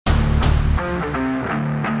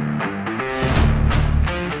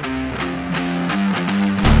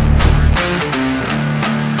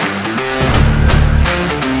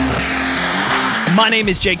My name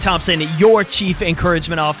is Jake Thompson, your Chief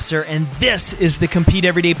Encouragement Officer, and this is the Compete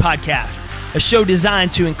Everyday Podcast, a show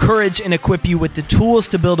designed to encourage and equip you with the tools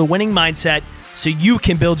to build a winning mindset so you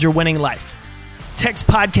can build your winning life. Text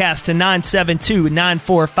podcast to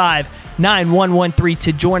 972-945-9113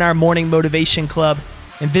 to join our morning motivation club,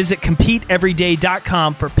 and visit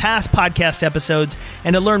CompeteEveryday.com for past podcast episodes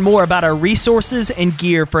and to learn more about our resources and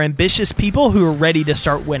gear for ambitious people who are ready to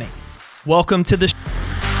start winning. Welcome to the show.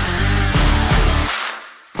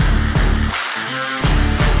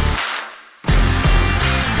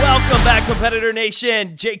 Welcome back, Competitor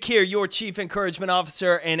Nation. Jake here, your Chief Encouragement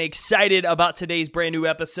Officer, and excited about today's brand new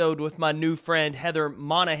episode with my new friend, Heather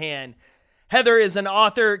Monahan. Heather is an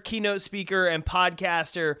author, keynote speaker, and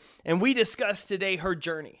podcaster, and we discussed today her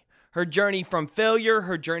journey from failure,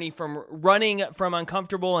 her journey from running from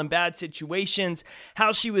uncomfortable and bad situations,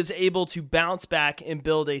 how she was able to bounce back and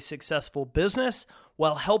build a successful business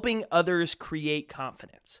while helping others create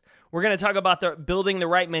confidence. We're going to talk about building the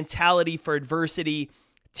right mentality for adversity,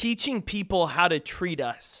 teaching people how to treat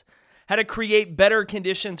us, how to create better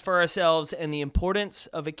conditions for ourselves, and the importance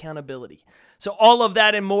of accountability. So all of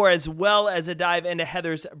that and more, as well as a dive into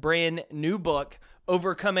Heather's brand new book,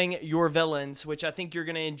 Overcoming Your Villains, which I think you're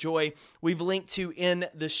going to enjoy. We've linked to in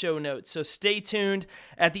the show notes. So stay tuned.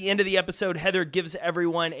 At the end of the episode, Heather gives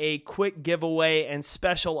everyone a quick giveaway and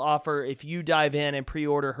special offer if you dive in and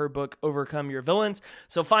pre-order her book, Overcome Your Villains.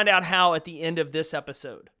 So find out how at the end of this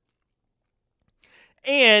episode.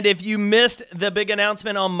 And if you missed the big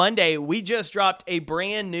announcement on Monday, we just dropped a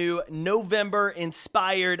brand new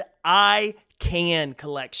November-inspired I Can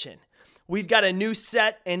collection. We've got a new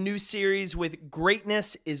set and new series with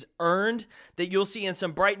Greatness is Earned that you'll see in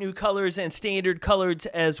some bright new colors and standard colors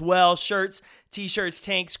as well. Shirts, t-shirts,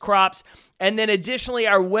 tanks, crops. And then additionally,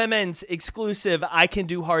 our women's exclusive I Can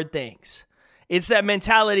Do Hard Things. It's that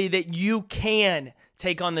mentality that you can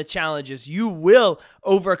take on the challenges. You will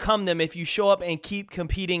overcome them if you show up and keep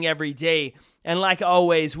competing every day. And like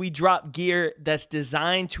always, we drop gear that's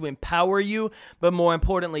designed to empower you, but more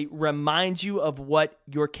importantly, remind you of what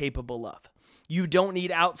you're capable of. You don't need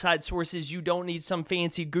outside sources. You don't need some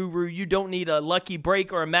fancy guru. You don't need a lucky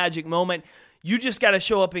break or a magic moment. You just got to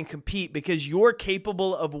show up and compete because you're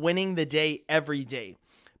capable of winning the day every day.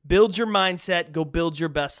 Build your mindset, go build your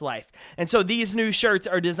best life. And so these new shirts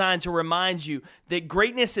are designed to remind you that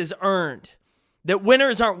greatness is earned, that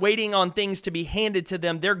winners aren't waiting on things to be handed to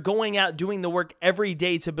them. They're going out doing the work every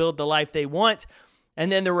day to build the life they want. And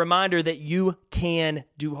then the reminder that you can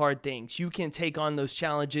do hard things. You can take on those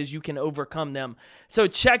challenges. You can overcome them. So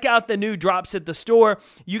check out the new drops at the store.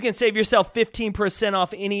 You can save yourself 15%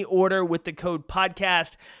 off any order with the code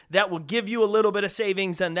podcast. That will give you a little bit of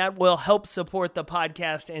savings, and that will help support the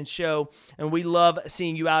podcast and show. And we love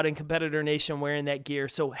seeing you out in Competitor Nation wearing that gear.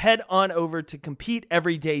 So head on over to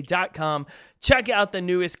CompeteEveryday.com. Check out the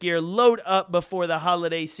newest gear. Load up before the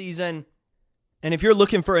holiday season. And if you're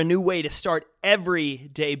looking for a new way to start every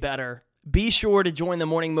day better, be sure to join the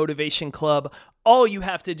Morning Motivation Club. All you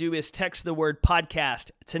have to do is text the word podcast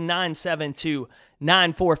to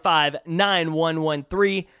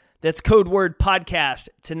 972-945-9113. That's code word podcast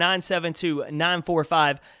to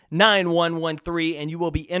 972-945-9113. And you will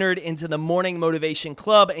be entered into the Morning Motivation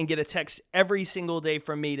Club and get a text every single day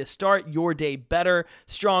from me to start your day better,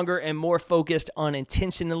 stronger, and more focused on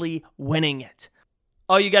intentionally winning it.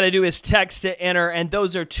 All you got to do is text to enter, and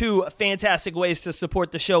those are two fantastic ways to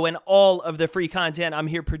support the show and all of the free content I'm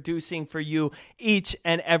here producing for you each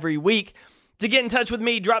and every week. To get in touch with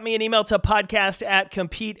me, drop me an email to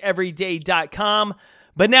podcast@CompeteEveryday.com.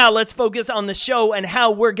 But now let's focus on the show and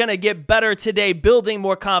how we're going to get better today, building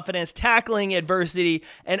more confidence, tackling adversity,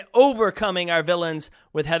 and overcoming our villains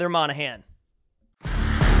with Heather Monahan.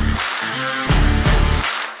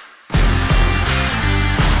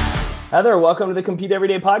 Heather, welcome to the Compete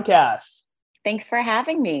Everyday Podcast. Thanks for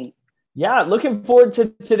having me. Yeah, looking forward to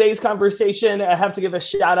today's conversation. I have to give a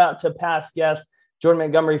shout out to past guest, Jordan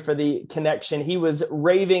Montgomery, for the connection. He was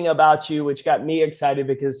raving about you, which got me excited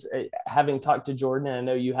because having talked to Jordan, and I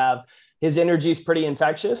know you have, his energy is pretty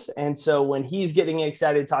infectious. And so when he's getting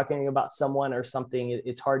excited talking about someone or something,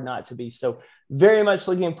 it's hard not to be. So very much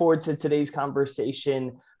looking forward to today's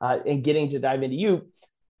conversation and getting to dive into you.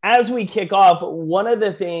 As we kick off, one of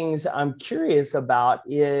the things I'm curious about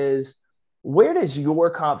is, where does your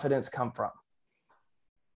confidence come from?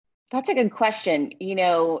 That's a good question. You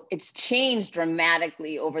know, it's changed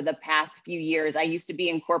dramatically over the past few years. I used to be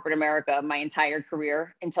in corporate America my entire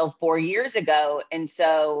career until 4 years ago. And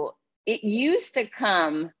so it used to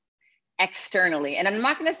come externally. And I'm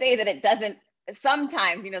not going to say that it doesn't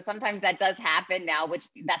sometimes that does happen now, which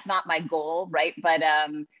that's not my goal, right? But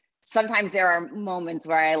sometimes there are moments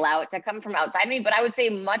where I allow it to come from outside me, but I would say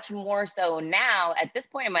much more so now at this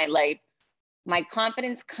point in my life, my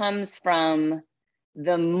confidence comes from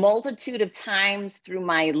the multitude of times through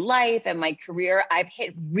my life and my career, I've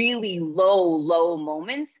hit really low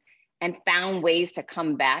moments and found ways to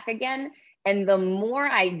come back again. And the more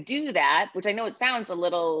I do that, which I know it sounds a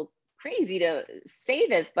little crazy to say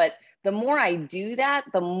this, but the more I do that,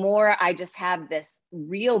 the more I just have this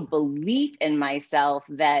real belief in myself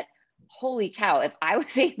that, holy cow, if I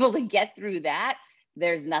was able to get through that,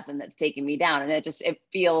 there's nothing that's taking me down. And it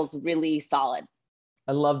feels really solid.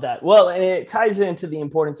 I love that. Well, and it ties into the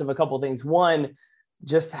importance of a couple of things. One,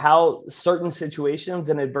 just how certain situations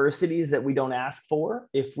and adversities that we don't ask for,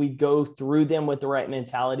 if we go through them with the right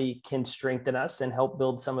mentality, can strengthen us and help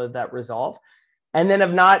build some of that resolve. And then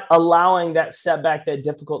of not allowing that setback, that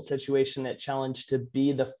difficult situation, that challenge to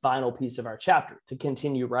be the final piece of our chapter, to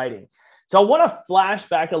continue writing. So I want to flash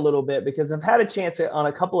back a little bit because I've had a chance on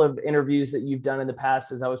a couple of interviews that you've done in the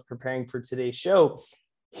past as I was preparing for today's show,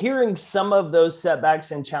 hearing some of those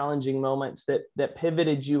setbacks and challenging moments that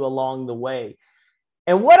pivoted you along the way.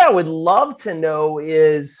 And what I would love to know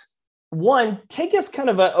is, one, take us kind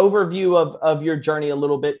of an overview of your journey a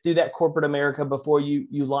little bit through that corporate America before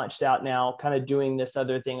you launched out now, kind of doing this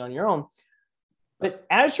other thing on your own. But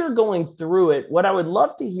as you're going through it, what I would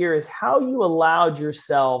love to hear is how you allowed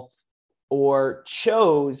yourself or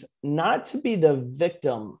chose not to be the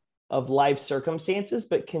victim of life circumstances,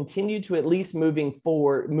 but continue to at least move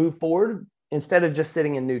forward instead of just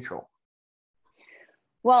sitting in neutral.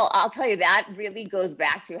 Well, I'll tell you, that really goes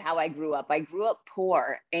back to how I grew up. I grew up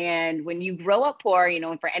poor. And when you grow up poor,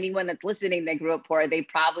 and for anyone that's listening that grew up poor, they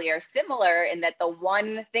probably are similar in that the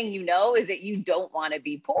one thing is that you don't want to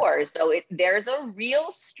be poor. So there's a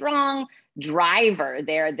real strong driver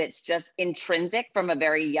there that's just intrinsic from a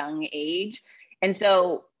very young age. And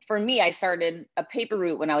so for me, I started a paper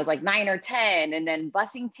route when I was like 9 or 10, and then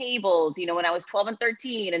bussing tables, when I was 12 and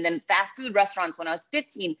 13, and then fast food restaurants when I was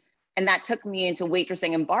 15. And that took me into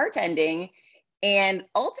waitressing and bartending. And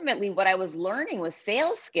ultimately, what I was learning was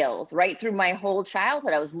sales skills right through my whole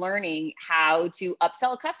childhood. I was learning how to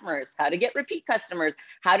upsell customers, how to get repeat customers,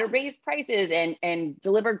 how to raise prices and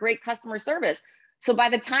deliver great customer service. So by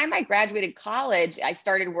the time I graduated college, I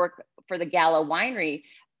started work for the Gala Winery.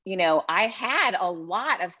 I had a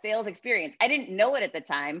lot of sales experience. I didn't know it at the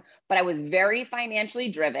time, but I was very financially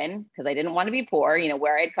driven because I didn't want to be poor,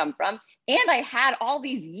 where I'd come from. And I had all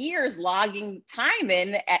these years logging time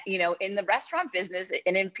in the restaurant business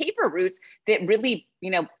and in paper routes that really,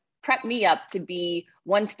 prepped me up to be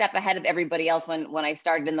one step ahead of everybody else when I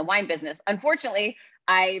started in the wine business. Unfortunately,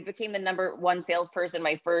 I became the number one salesperson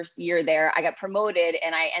my first year there. I got promoted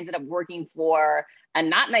and I ended up working for a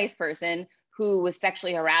not nice person who was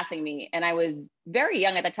sexually harassing me. And I was very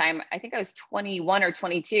young at the time. I think I was 21 or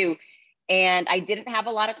 22. And I didn't have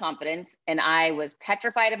a lot of confidence and I was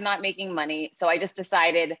petrified of not making money. So I just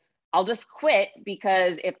decided I'll just quit,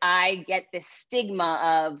 because if I get this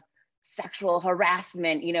stigma of sexual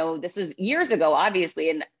harassment, this was years ago, obviously,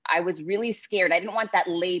 and I was really scared. I didn't want that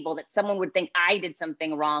label that someone would think I did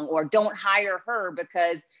something wrong, or don't hire her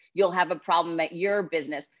because you'll have a problem at your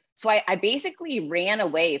business. So I basically ran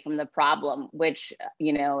away from the problem, which,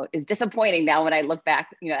 is disappointing now when I look back,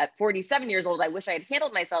 at 47 years old. I wish I had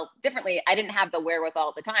handled myself differently. I didn't have the wherewithal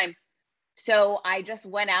at the time. So I just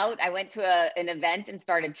went out. I went to an event and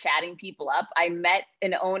started chatting people up. I met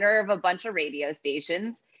an owner of a bunch of radio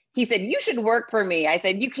stations. He said, "You should work for me." I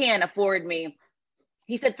said, "You can't afford me."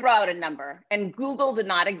 He said, "Throw out a number." And Google did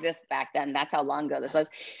not exist back then. That's how long ago this was.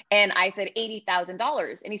 And I said,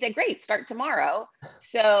 $80,000. And he said, "Great, start tomorrow."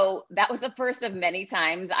 So that was the first of many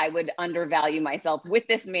times I would undervalue myself with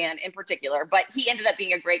this man in particular. But he ended up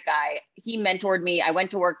being a great guy. He mentored me. I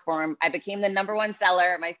went to work for him. I became the number one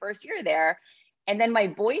seller my first year there. And then my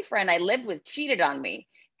boyfriend I lived with cheated on me.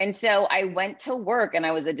 And so I went to work and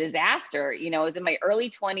I was a disaster. I was in my early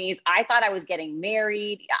 20s. I thought I was getting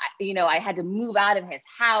married. I had to move out of his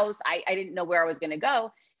house. I didn't know where I was going to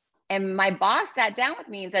go. And my boss sat down with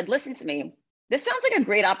me and said, "Listen to me. This sounds like a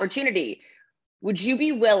great opportunity. Would you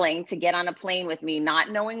be willing to get on a plane with me, not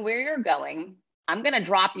knowing where you're going? I'm going to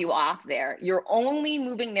drop you off there. You're only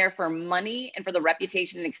moving there for money and for the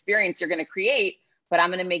reputation and experience you're going to create. But I'm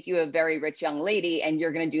going to make you a very rich young lady and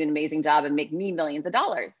you're going to do an amazing job and make me millions of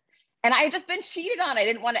dollars." And I had just been cheated on. I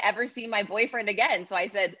didn't want to ever see my boyfriend again. So I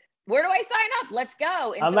said, "Where do I sign up? Let's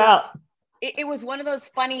go." And I'm out. It was one of those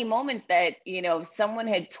funny moments that, if someone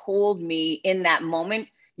had told me in that moment,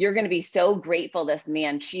 you're going to be so grateful this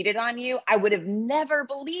man cheated on you. I would have never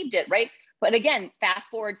believed it, right? But again, fast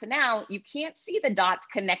forward to now, you can't see the dots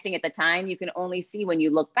connecting at the time. You can only see when you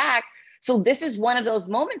look back. So this is one of those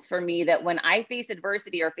moments for me that when I face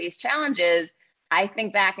adversity or face challenges, I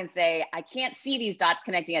think back and say, I can't see these dots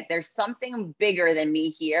connecting yet. There's something bigger than me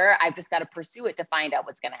here. I've just got to pursue it to find out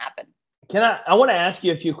what's going to happen. I want to ask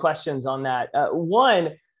you a few questions on that.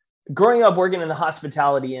 One, growing up working in the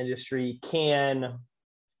hospitality industry can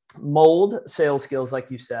mold sales skills, like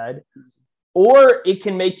you said, or it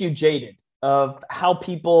can make you jaded of how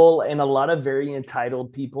people and a lot of very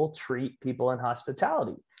entitled people treat people in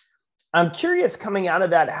hospitality. I'm curious, coming out of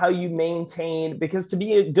that, how you maintain, because to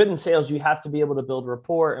be good in sales, you have to be able to build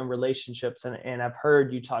rapport and relationships. And I've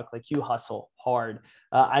heard you talk like you hustle hard.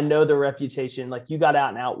 I know the reputation, like you got out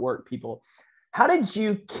and outwork people. How did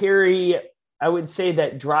you carry, I would say,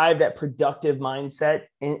 that drive, that productive mindset,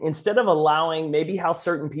 instead of allowing maybe how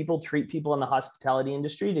certain people treat people in the hospitality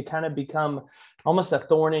industry to kind of become almost a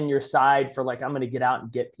thorn in your side for like, I'm going to get out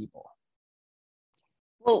and get people?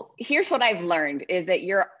 Well, here's what I've learned is that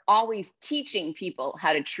you're always teaching people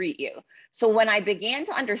how to treat you. So when I began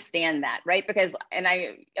to understand that, right? Because, and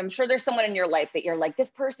I'm sure there's someone in your life that you're like,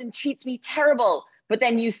 this person treats me terrible. But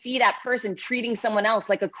then you see that person treating someone else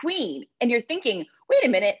like a queen. And you're thinking, wait a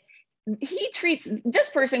minute, he treats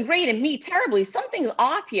this person great and me terribly. Something's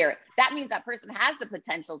off here. That means that person has the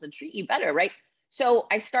potential to treat you better, right? So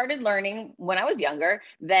I started learning when I was younger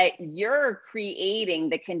that you're creating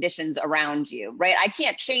the conditions around you, right? I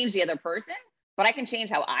can't change the other person, but I can change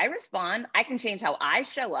how I respond. I can change how I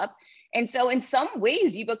show up. And so in some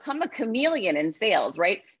ways you become a chameleon in sales,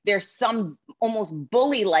 right? There's some almost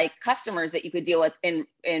bully-like customers that you could deal with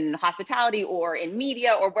in hospitality or in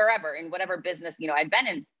media or wherever, in whatever business, I'd been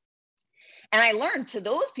in. And I learned to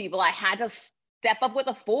those people, I had to step up with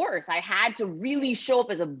a force. I had to really show up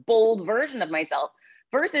as a bold version of myself,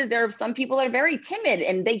 versus there are some people that are very timid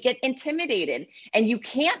and they get intimidated and you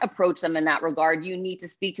can't approach them in that regard. You need to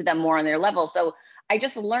speak to them more on their level. So I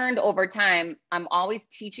just learned over time, I'm always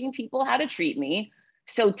teaching people how to treat me.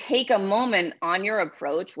 So take a moment on your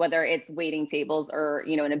approach, whether it's waiting tables or,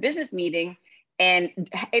 in a business meeting. And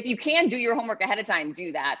if you can do your homework ahead of time,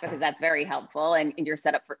 do that, because that's very helpful. And you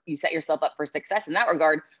set yourself up for success in that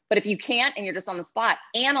regard. But if you can't, and you're just on the spot,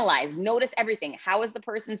 analyze, notice everything. How is the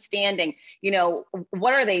person standing?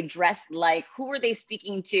 What are they dressed like? Who are they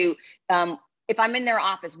speaking to? If I'm in their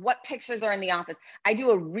office, what pictures are in the office? I do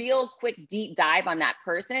a real quick deep dive on that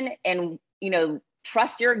person and,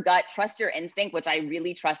 trust your gut, trust your instinct, which I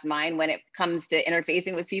really trust mine when it comes to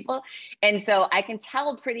interfacing with people. And so I can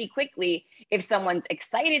tell pretty quickly if someone's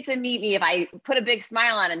excited to meet me. If I put a big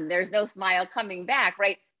smile on and there's no smile coming back,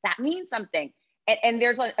 right? That means something. And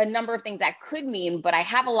there's a number of things that could mean, but I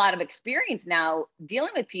have a lot of experience now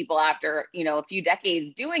dealing with people after, a few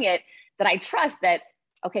decades doing it, that I trust that,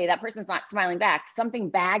 okay, that person's not smiling back.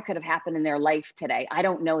 Something bad could have happened in their life today. I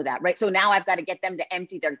don't know that, right? So now I've got to get them to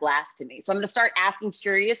empty their glass to me. So I'm going to start asking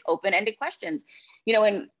curious, open-ended questions.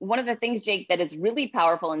 And one of the things, Jake, that is really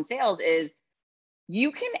powerful in sales is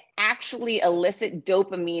you can actually elicit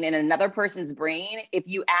dopamine in another person's brain if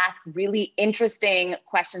you ask really interesting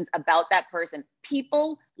questions about that person.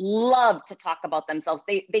 People love to talk about themselves.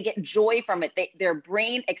 They get joy from it. Their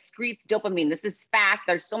brain excretes dopamine. This is fact.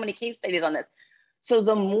 There's so many case studies on this. So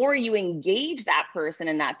the more you engage that person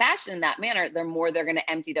in that fashion, in that manner, the more they're going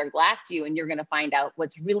to empty their glass to you, and you're going to find out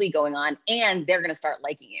what's really going on, and they're going to start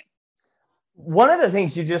liking you. One of the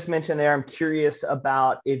things you just mentioned there, I'm curious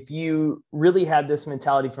about if you really had this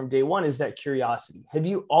mentality from day one, is that curiosity. Have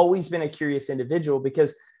you always been a curious individual?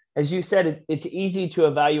 Because as you said, it's easy to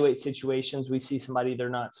evaluate situations. We see somebody, they're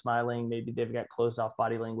not smiling. Maybe they've got closed off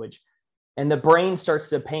body language. And the brain starts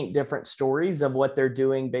to paint different stories of what they're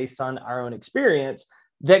doing based on our own experience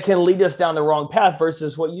that can lead us down the wrong path,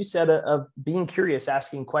 versus what you said of being curious,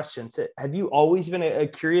 asking questions. Have you always been a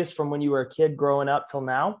curious from when you were a kid growing up till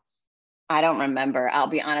now? I don't remember. I'll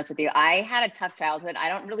be honest with you. I had a tough childhood. I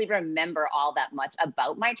don't really remember all that much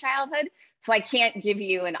about my childhood. So I can't give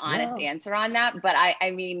you an honest answer on that. But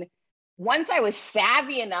I mean, once I was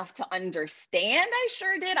savvy enough to understand, I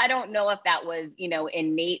sure did. I don't know if that was,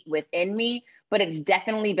 innate within me, but it's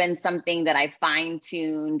definitely been something that I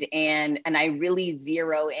fine-tuned and I really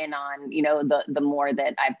zero in on, the more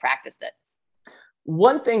that I've practiced it.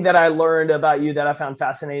 One thing that I learned about you that I found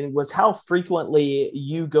fascinating was how frequently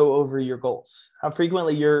you go over your goals, how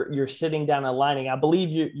frequently you're sitting down and aligning. I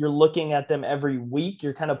believe you're looking at them every week.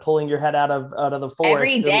 You're kind of pulling your head out of the forest.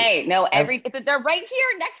 Every day. No, they're right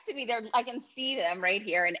here next to me. I can see them right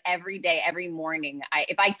here. And every day, every morning,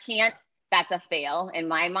 if I can't that's a fail in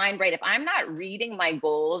my mind, right? If I'm not reading my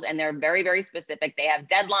goals and they're very, very specific, they have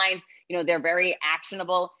deadlines, they're very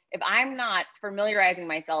actionable. If I'm not familiarizing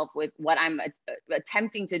myself with what I'm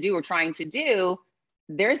attempting to do or trying to do,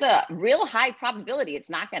 there's a real high probability it's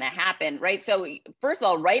not going to happen, right? So first of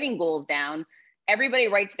all, writing goals down, everybody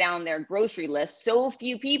writes down their grocery list. So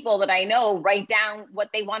few people that I know write down what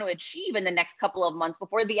they want to achieve in the next couple of months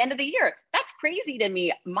before the end of the year. That's crazy to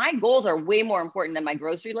me. My goals are way more important than my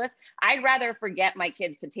grocery list. I'd rather forget my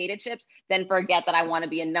kids' potato chips than forget that I want to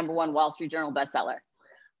be a #1 Wall Street Journal bestseller.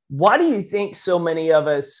 Why do you think so many of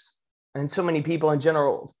us and so many people in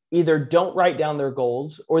general either don't write down their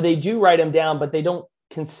goals, or they do write them down, but they don't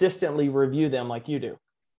consistently review them like you do?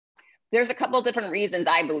 There's a couple of different reasons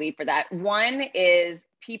I believe for that. One is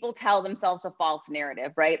people tell themselves a false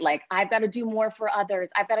narrative, right? Like, I've got to do more for others.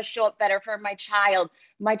 I've got to show up better for my child.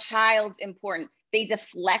 My child's important. They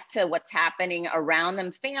deflect to what's happening around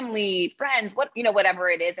them, family, friends, whatever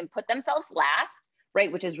it is, and put themselves last,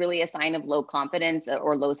 right? Which is really a sign of low confidence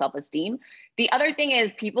or low self-esteem. The other thing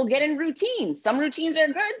is people get in routines. Some routines are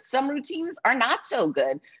good. Some routines are not so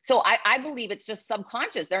good. So I believe it's just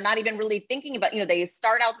subconscious. They're not even really thinking about, they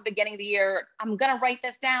start out the beginning of the year, I'm going to write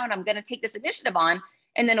this down. I'm going to take this initiative on.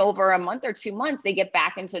 And then over a month or 2 months, they get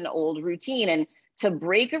back into an old routine. And to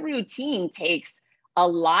break a routine takes a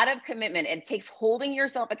lot of commitment. It takes holding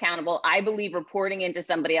yourself accountable. I believe reporting into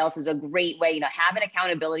somebody else is a great way, have an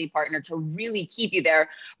accountability partner to really keep you there.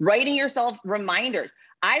 Writing yourself reminders.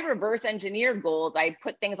 I reverse engineer goals. I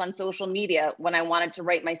put things on social media when I wanted to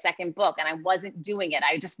write my second book and I wasn't doing it.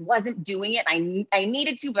 I just wasn't doing it. I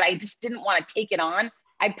needed to, but I just didn't want to take it on.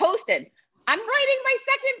 I posted, I'm writing my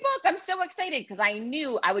second book. I'm so excited because I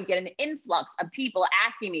knew I would get an influx of people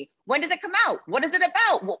asking me, when does it come out? What is it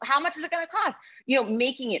about? Well, how much is it going to cost?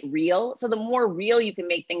 Making it real. So the more real you can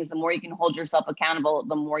make things, the more you can hold yourself accountable,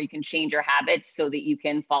 the more you can change your habits so that you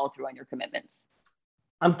can follow through on your commitments.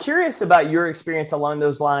 I'm curious about your experience along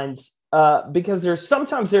those lines because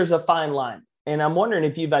sometimes there's a fine line. And I'm wondering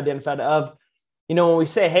if you've identified when we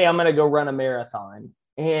say, hey, I'm going to go run a marathon,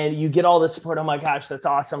 and you get all the support. Oh my gosh, that's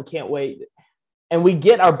awesome. Can't wait. And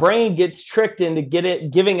our brain gets tricked into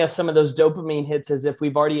giving us some of those dopamine hits as if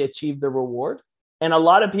we've already achieved the reward. And a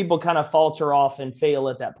lot of people kind of falter off and fail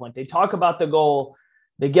at that point. They talk about the goal,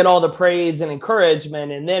 they get all the praise and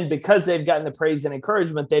encouragement. And then because they've gotten the praise and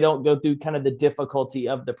encouragement, they don't go through kind of the difficulty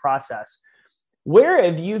of the process. Where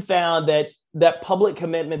have you found that public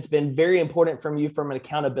commitment's been very important from you from an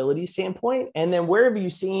accountability standpoint? And then where have you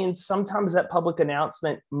seen sometimes that public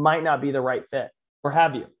announcement might not be the right fit, or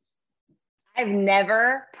have you? I've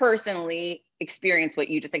never personally experienced what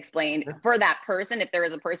you just explained. For that person, if there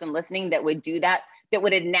is a person listening that would do that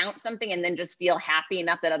would announce something and then just feel happy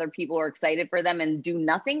enough that other people are excited for them and do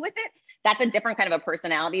nothing with it, that's a different kind of a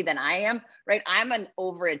personality than I am, right? I'm an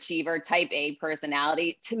overachiever, type A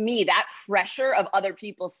personality. To me, that pressure of other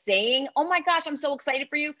people saying, oh my gosh, I'm so excited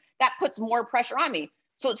for you, that puts more pressure on me.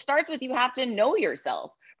 So it starts with, you have to know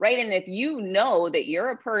yourself. Right. And if you know that you're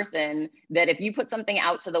a person that if you put something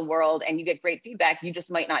out to the world and you get great feedback, you just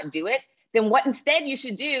might not do it, then what instead you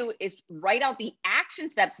should do is write out the action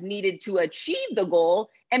steps needed to achieve the goal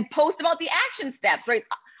and post about the action steps, right?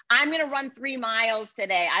 I'm going to run 3 miles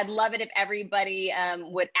today. I'd love it if everybody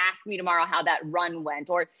would ask me tomorrow how that run went,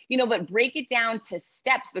 or, but break it down to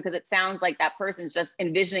steps, because it sounds like that person's just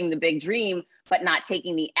envisioning the big dream, but not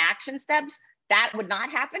taking the action steps. That would not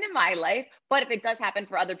happen in my life. But if it does happen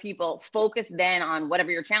for other people, focus then on whatever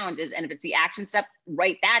your challenge is. And if it's the action step,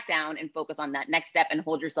 write that down and focus on that next step and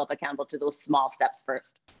hold yourself accountable to those small steps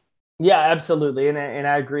first. Yeah, absolutely. And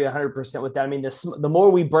I agree 100% with that. I mean, the more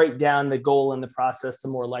we break down the goal in the process, the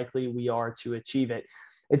more likely we are to achieve it.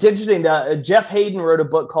 It's interesting that Jeff Hayden wrote a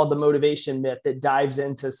book called The Motivation Myth that dives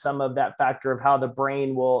into some of that factor of how the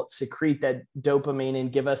brain will secrete that dopamine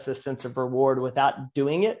and give us a sense of reward without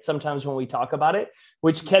doing it. Sometimes when we talk about it,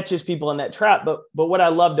 which catches people in that trap. But what I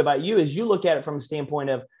loved about you is you look at it from a standpoint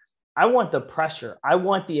of, I want the pressure. I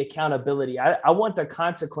want the accountability. I want the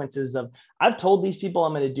consequences of, I've told these people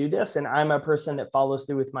I'm going to do this, and I'm a person that follows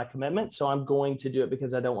through with my commitment. So I'm going to do it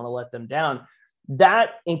because I don't want to let them down.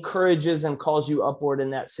 That encourages and calls you upward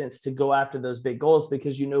in that sense to go after those big goals,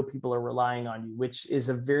 because people are relying on you, which is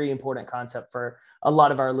a very important concept for a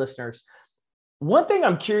lot of our listeners. One thing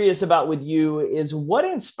I'm curious about with you is what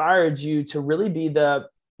inspired you to really be the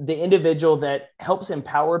individual that helps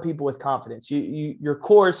empower people with confidence. Your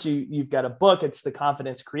course, you've got a book, it's The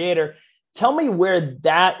Confidence Creator. Tell me where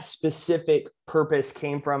that specific purpose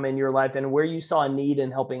came from in your life and where you saw a need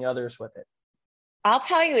in helping others with it. I'll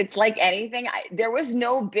tell you, it's like anything. There was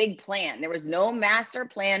no big plan. There was no master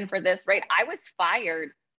plan for this, right? I was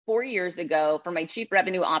fired 4 years ago for my chief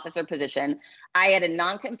revenue officer position. I had a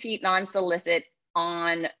non-compete, non-solicit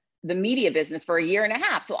on the media business for a year and a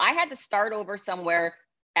half. So I had to start over somewhere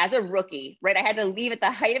as a rookie, right? I had to leave at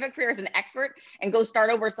the height of a career as an expert and go start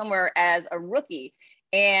over somewhere as a rookie.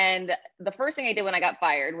 And the first thing I did when I got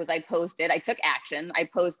fired was I took action. I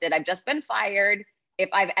posted, I've just been fired. If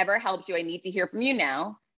I've ever helped you, I need to hear from you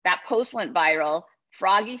now. That post went viral.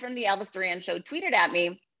 Froggy from the Elvis Duran show tweeted at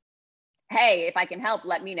me, hey, if I can help,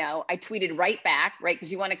 let me know. I tweeted right back, right?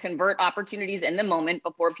 Because you want to convert opportunities in the moment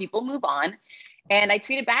before people move on. And I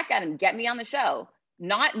tweeted back at him, get me on the show.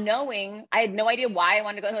 Not knowing, I had no idea why I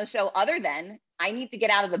wanted to go on the show other than I need to get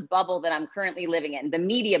out of the bubble that I'm currently living in, the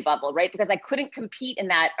media bubble, right? Because I couldn't compete in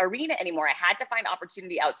that arena anymore. I had to find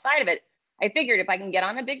opportunity outside of it. I figured if I can get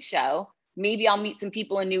on a big show, maybe I'll meet some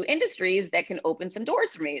people in new industries that can open some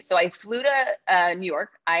doors for me. So I flew to New York.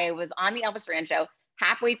 I was on the Elvis Duran show.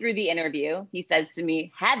 Halfway through the interview, he says to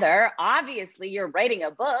me, Heather, obviously you're writing a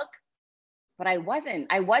book. But I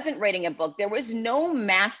wasn't writing a book. There was no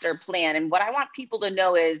master plan. And what I want people to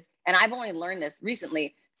know is, and I've only learned this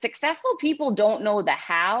recently, successful people don't know the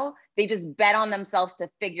how. They just bet on themselves to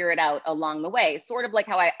figure it out along the way. Sort of like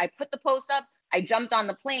how I put the post up, I jumped on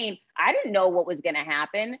the plane. I didn't know what was going to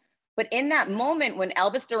happen. But in that moment when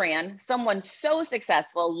Elvis Duran, someone so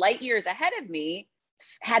successful, light years ahead of me,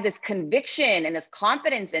 had this conviction and this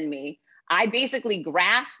confidence in me, I basically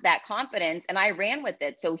grasped that confidence and I ran with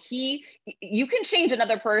it. So you can change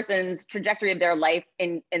another person's trajectory of their life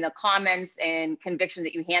in the comments and conviction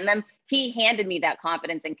that you hand them. He handed me that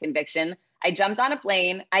confidence and conviction. I jumped on a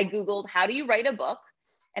plane. I Googled, how do you write a book?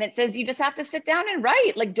 And it says, you just have to sit down and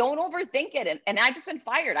write. Like, don't overthink it. And I just been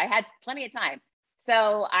fired. I had plenty of time.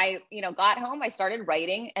 So I, got home, I started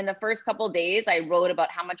writing. And the first couple of days I wrote about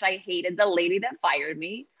how much I hated the lady that fired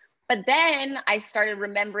me. But then I started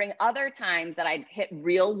remembering other times that I'd hit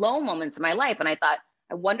real low moments in my life. And I thought,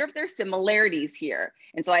 I wonder if there's similarities here.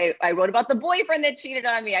 And so I wrote about the boyfriend that cheated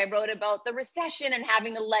on me. I wrote about the recession and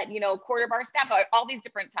having to let, a quarter of our staff out, all these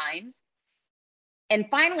different times. And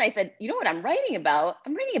finally I said, you know what I'm writing about?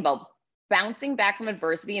 I'm writing about bouncing back from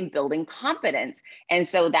adversity and building confidence. And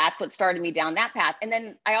so that's what started me down that path. And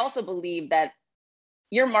then I also believe that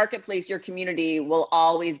your marketplace, your community will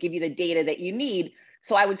always give you the data that you need.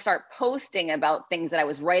 So I would start posting about things that I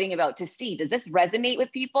was writing about to see, does this resonate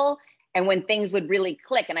with people? And when things would really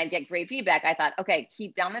click and I'd get great feedback, I thought, okay,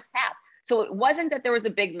 keep down this path. So it wasn't that there was a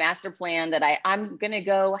big master plan that I'm going to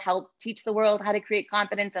go help teach the world how to create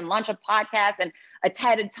confidence and launch a podcast and a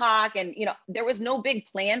TED Talk. And, there was no big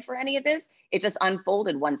plan for any of this. It just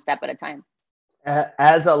unfolded one step at a time.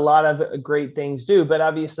 As a lot of great things do, but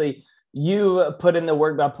obviously you put in the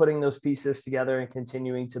work by putting those pieces together and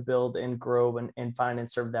continuing to build and grow and find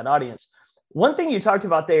and serve that audience. One thing you talked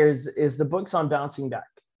about there is the books on bouncing back.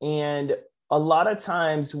 And a lot of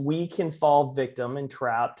times we can fall victim and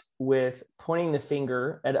trapped with pointing the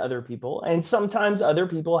finger at other people. And sometimes other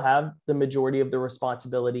people have the majority of the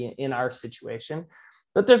responsibility in our situation.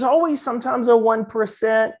 But there's always sometimes a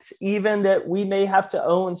 1% even that we may have to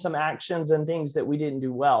own some actions and things that we didn't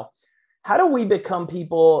do well. How do we become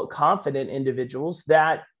confident individuals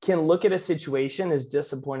that can look at a situation as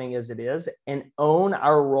disappointing as it is and own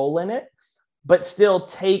our role in it, but still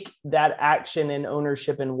take that action and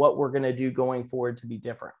ownership in what we're going to do going forward to be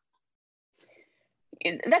different?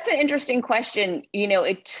 That's an interesting question.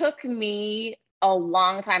 It took me a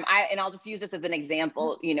long time. I'll just use this as an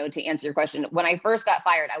example, to answer your question. When I first got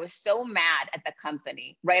fired, I was so mad at the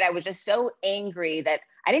company, right? I was just so angry that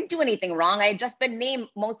I didn't do anything wrong. I had just been named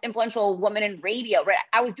most influential woman in radio, right?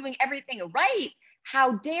 I was doing everything right.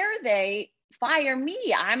 How dare they fire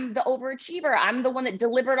me? I'm the overachiever. I'm the one that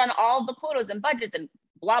delivered on all the quotas and budgets and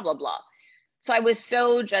blah, blah, blah. So I was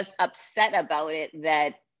so just upset about it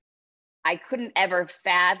that I couldn't ever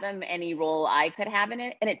fathom any role I could have in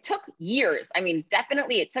it. And it took years. I mean,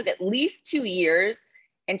 definitely it took at least 2 years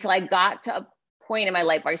until I got to a point in my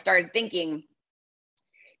life where I started thinking,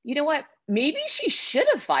 you know what? Maybe she should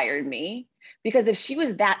have fired me, because if she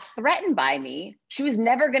was that threatened by me, she was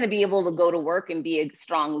never going to be able to go to work and be a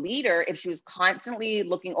strong leader if she was constantly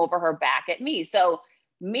looking over her back at me. So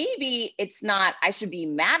maybe it's not, I should be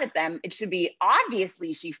mad at them. It should be,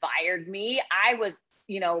 obviously she fired me. I was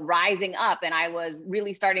rising up and I was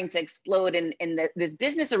really starting to explode in this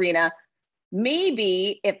business arena.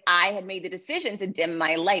 Maybe if I had made the decision to dim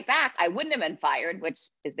my light back, I wouldn't have been fired, which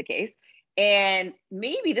is the case. And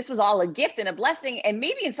maybe this was all a gift and a blessing. And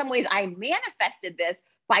maybe in some ways I manifested this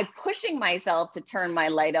by pushing myself to turn my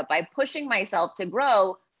light up, by pushing myself to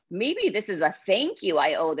grow. Maybe this is a thank you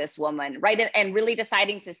I owe this woman, right? And really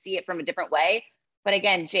deciding to see it from a different way. But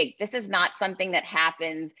again, Jake, this is not something that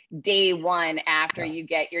happens day one after you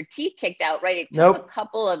get your teeth kicked out, right? It took a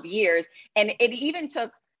couple of years, and it even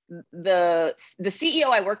took the CEO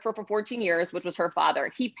I worked for 14 years, which was her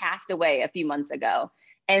father. He passed away a few months ago.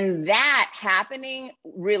 And that happening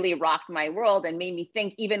really rocked my world and made me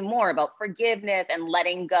think even more about forgiveness and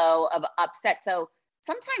letting go of upset. So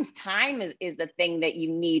sometimes time is the thing that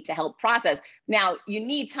you need to help process. Now, you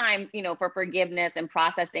need time, for forgiveness and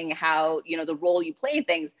processing how, the role you play in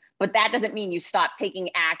things, but that doesn't mean you stop taking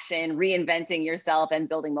action, reinventing yourself, and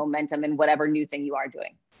building momentum in whatever new thing you are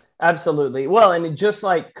doing. Absolutely. Well, and just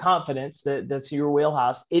like confidence, that's your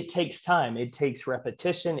wheelhouse, it takes time. It takes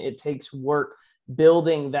repetition. It takes work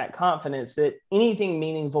building that confidence that anything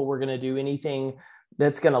meaningful we're going to do, anything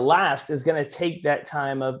that's going to last is going to take that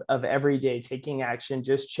time of every day taking action,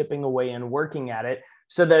 just chipping away and working at it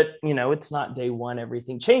so that, it's not day one,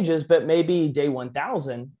 everything changes, but maybe day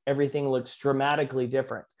 1000, everything looks dramatically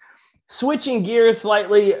different. Switching gears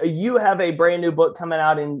slightly, you have a brand new book coming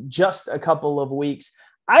out in just a couple of weeks.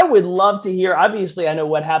 I would love to hear, obviously, I know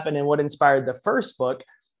what happened and what inspired the first book,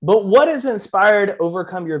 but what has inspired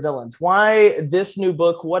Overcome Your Villains? Why this new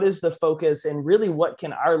book? What is the focus? And really, what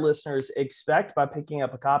can our listeners expect by picking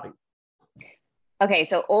up a copy? Okay,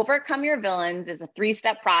 so Overcome Your Villains is a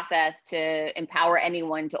 3-step process to empower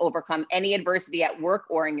anyone to overcome any adversity at work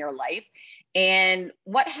or in your life. And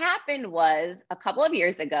what happened was a couple of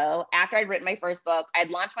years ago, after I'd written my first book, I'd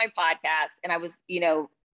launched my podcast, and I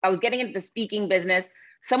was getting into the speaking business.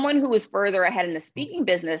 Someone who was further ahead in the speaking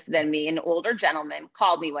business than me, an older gentleman,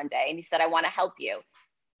 called me one day and he said, "I want to help you."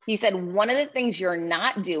 He said, "One of the things you're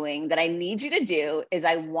not doing that I need you to do is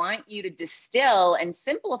I want you to distill and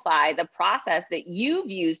simplify the process that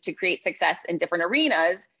you've used to create success in different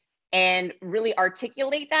arenas and really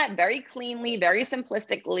articulate that very cleanly, very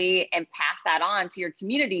simplistically, and pass that on to your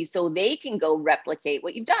community so they can go replicate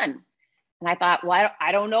what you've done." And I thought, well,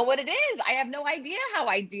 I don't know what it is. I have no idea how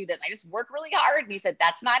I do this. I just work really hard. And he said,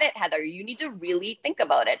 "That's not it, Heather. You need to really think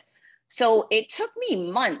about it." So it took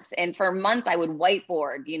me months. And for months, I would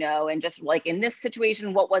whiteboard, and just like, in this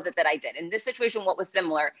situation, what was it that I did? In this situation, what was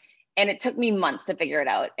similar? And it took me months to figure it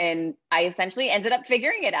out. And I essentially ended up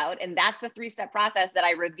figuring it out. And that's the 3-step process that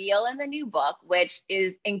I reveal in the new book, which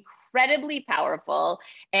is incredibly powerful.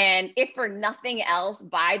 And if for nothing else,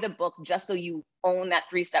 buy the book just so you own that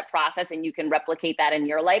 3-step process and you can replicate that in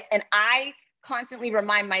your life. And I constantly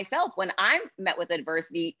remind myself when I'm met with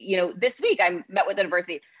adversity, this week I met with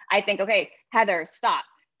adversity, I think, okay, Heather, stop.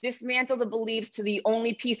 Dismantle the beliefs to the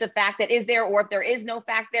only piece of fact that is there, or if there is no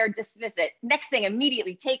fact there, dismiss it. Next thing,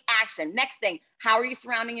 immediately take action. Next thing, how are you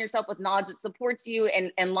surrounding yourself with knowledge that supports you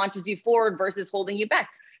and launches you forward versus holding you back?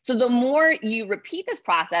 So the more you repeat this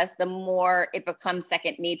process, the more it becomes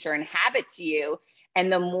second nature and habit to you.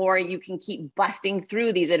 And the more you can keep busting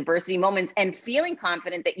through these adversity moments and feeling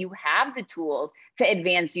confident that you have the tools to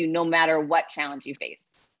advance you no matter what challenge you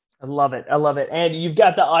face. I love it. I love it. And you've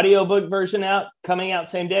got the audiobook version coming out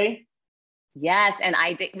same day? Yes. And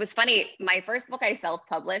it was funny. My first book I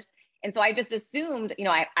self-published. And so I just assumed,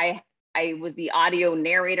 I was the audio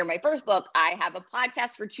narrator. My first book, I have a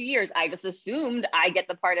podcast for 2 years. I just assumed I get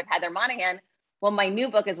the part of Heather Monahan. Well, my new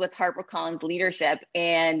book is with HarperCollins Leadership.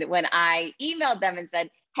 And when I emailed them and said,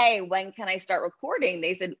 "Hey, when can I start recording?"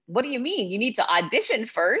 they said, "What do you mean? You need to audition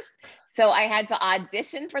first." So I had to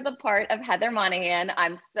audition for the part of Heather Monahan.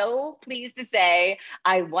 I'm so pleased to say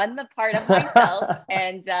I won the part of myself.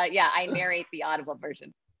 And I narrate the audible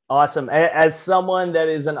version. Awesome. As someone that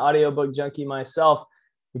is an audiobook junkie myself,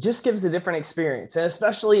 it just gives a different experience. And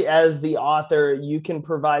especially as the author, you can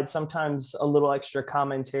provide sometimes a little extra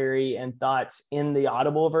commentary and thoughts in the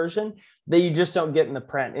audible version that you just don't get in the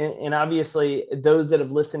print. And obviously, those that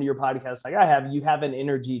have listened to your podcast, like I have, you have an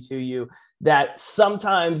energy to you that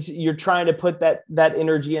sometimes you're trying to put that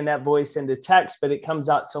energy and that voice into text, but it comes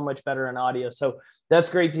out so much better in audio. So that's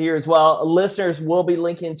great to hear as well. Listeners, we'll be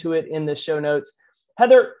linking to it in the show notes.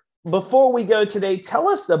 Heather, before we go today, tell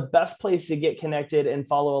us the best place to get connected and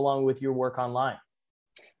follow along with your work online.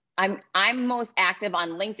 I'm most active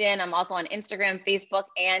on LinkedIn. I'm also on Instagram, Facebook,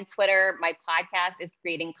 and Twitter. My podcast is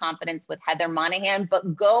Creating Confidence with Heather Monahan.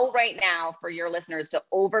 But go right now for your listeners to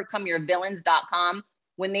overcomeyourvillains.com.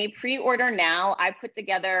 When they pre-order now, I put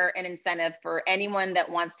together an incentive for anyone that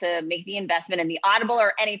wants to make the investment in the Audible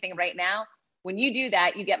or anything right now. When you do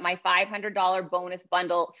that, you get my $500 bonus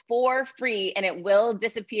bundle for free, and it will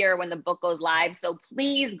disappear when the book goes live. So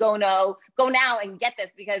please go now and get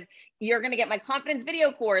this, because you're going to get my confidence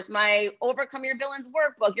video course, my Overcome Your Villains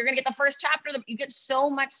workbook. You're going to get the first chapter. You get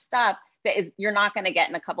so much stuff that you're not going to get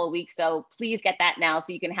in a couple of weeks. So please get that now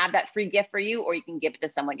so you can have that free gift for you, or you can give it to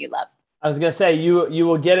someone you love. I was going to say, you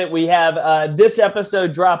will get it. We have this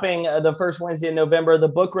episode dropping the first Wednesday in November. The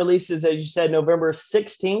book releases, as you said, November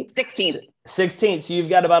 16th. 16th. So you've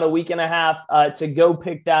got about a week and a half to go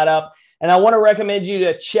pick that up. And I want to recommend you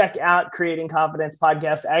to check out Creating Confidence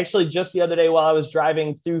podcast. Actually, just the other day while I was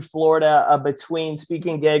driving through Florida between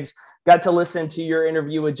speaking gigs, got to listen to your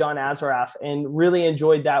interview with John Azaraf and really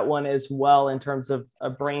enjoyed that one as well in terms of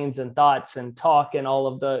brains and thoughts and talk and all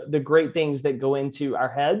of the great things that go into our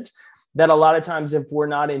heads. That a lot of times, if we're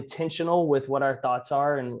not intentional with what our thoughts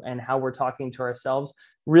are and how we're talking to ourselves,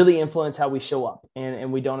 really influence how we show up.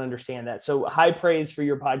 And we don't understand that. So high praise for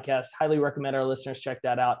your podcast. Highly recommend our listeners check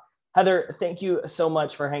that out. Heather, thank you so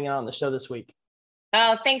much for hanging out on the show this week.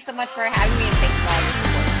 Oh, thanks so much for having me, and thanks for all your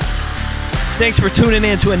support. Thanks for tuning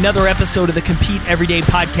in to another episode of the Compete Everyday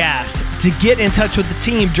podcast. To get in touch with the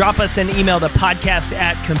team, drop us an email to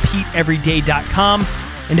podcast@competeeveryday.com.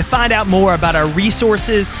 And to find out more about our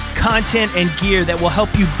resources, content, and gear that will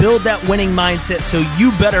help you build that winning mindset so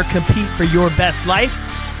you better compete for your best life,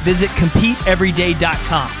 visit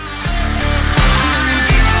CompeteEveryday.com.